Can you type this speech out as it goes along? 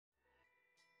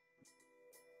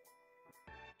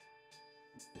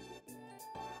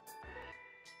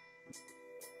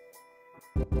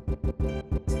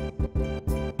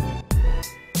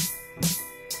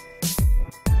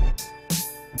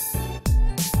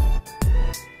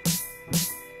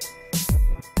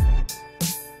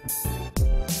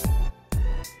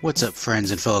What's up,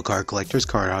 friends and fellow card collectors?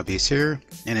 Card Hobbyist here,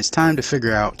 and it's time to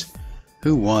figure out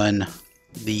who won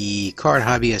the Card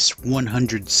Hobbyist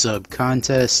 100 sub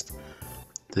contest.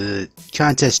 The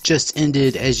contest just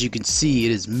ended. As you can see,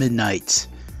 it is midnight,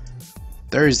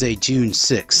 Thursday, June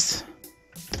 6th.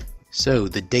 So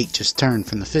the date just turned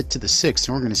from the 5th to the 6th,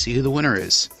 and we're going to see who the winner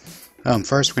is.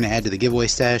 First, we're going to add to the giveaway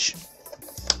stash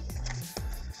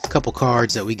a couple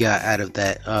cards that we got out of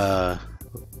that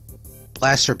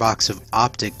blaster box of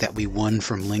Optic that we won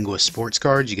from Lingua Sports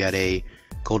Cards. You got a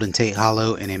Golden Tate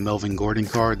Hollow and a Melvin Gordon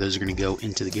card. Those are going to go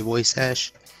into the giveaway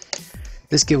stash.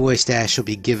 This giveaway stash will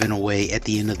be given away at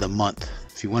the end of the month.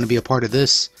 If you want to be a part of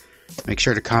this, make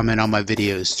sure to comment on my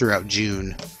videos throughout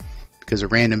June, because a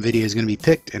random video is going to be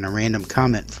picked and a random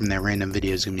comment from that random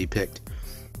video is going to be picked.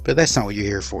 But that's not what you're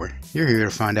here for. You're here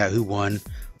to find out who won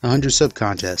the 100 sub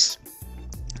contest.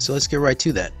 So let's get right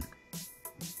to that.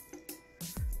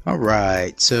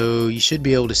 Alright, so you should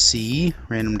be able to see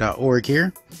random.org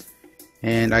here,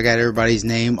 and I got everybody's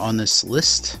name on this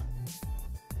list,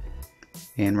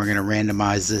 and we're going to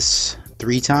randomize this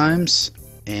 3 times,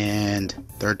 and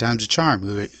third time's a charm.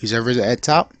 Who's ever at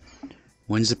top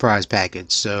wins the prize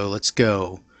package. So let's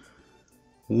go.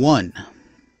 1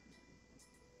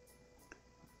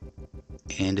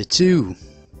 and a 2,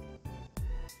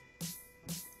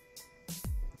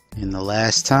 and the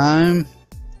last time,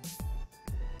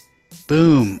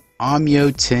 boom,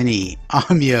 Amyo Tenny.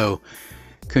 Amyo,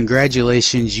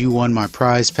 congratulations, you won my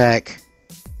prize pack.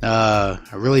 I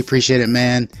really appreciate it,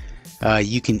 man.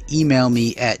 You can email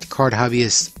me at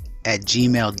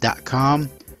cardhobbyist@gmail.com.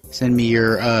 Send me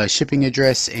your shipping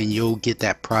address and you'll get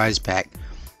that prize pack.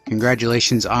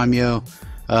 Congratulations, Amyo.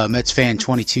 Mets fan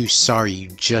 22, sorry you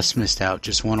just missed out,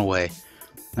 just one away.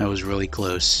 That was really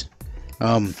close.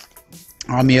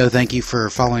 Amyo, thank you for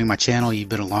following my channel. You've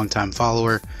been a long time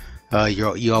follower.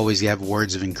 You always have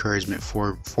words of encouragement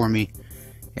for me,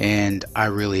 and I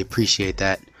really appreciate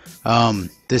that.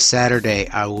 This Saturday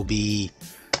I will be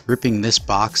ripping this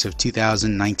box of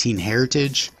 2019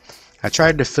 Heritage. I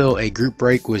tried to fill a group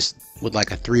break with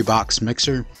like a 3-box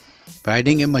mixer, but I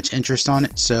didn't get much interest on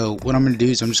it. So what I'm going to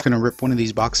do is I'm just going to rip one of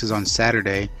these boxes on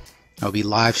Saturday. I'll be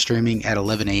live streaming at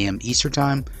 11 a.m. Eastern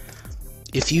time.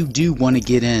 If you do want to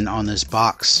get in on this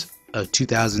box of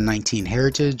 2019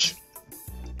 Heritage,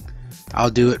 I'll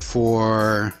do it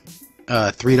for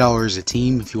 $3 a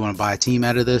team. If you want to buy a team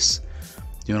out of this,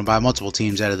 if you want to buy multiple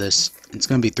teams out of this, it's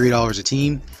going to be $3 a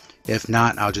team. If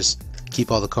not, I'll just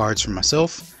keep all the cards for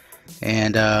myself.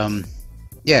 And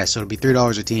yeah, so it'll be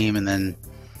 $3 a team, and then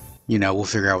we'll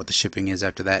figure out what the shipping is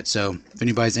after that. So if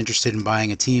anybody's interested in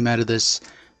buying a team out of this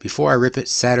before I rip it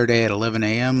Saturday at 11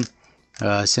 a.m.,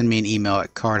 send me an email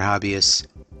at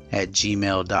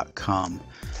cardhobbyist@gmail.com.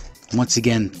 Once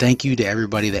again, thank you to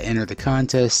everybody that entered the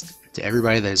contest, to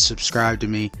everybody that has subscribed to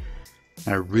me.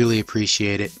 I really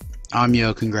appreciate it.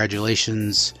 Amyo,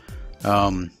 congratulations.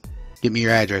 Give me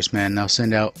your address, man. I'll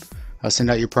send out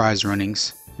your prize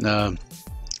runnings.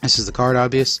 This is the Card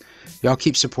Hobbyist. Y'all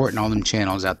keep supporting all them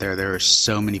channels out there. There are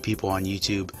so many people on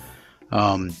YouTube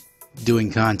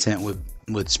doing content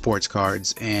with sports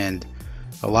cards, and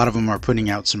a lot of them are putting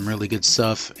out some really good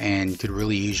stuff and could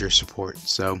really use your support.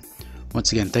 So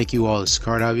once again, thank you all. This is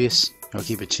Card Hobbyist. I'll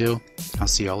keep it chill. I'll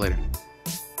see y'all later.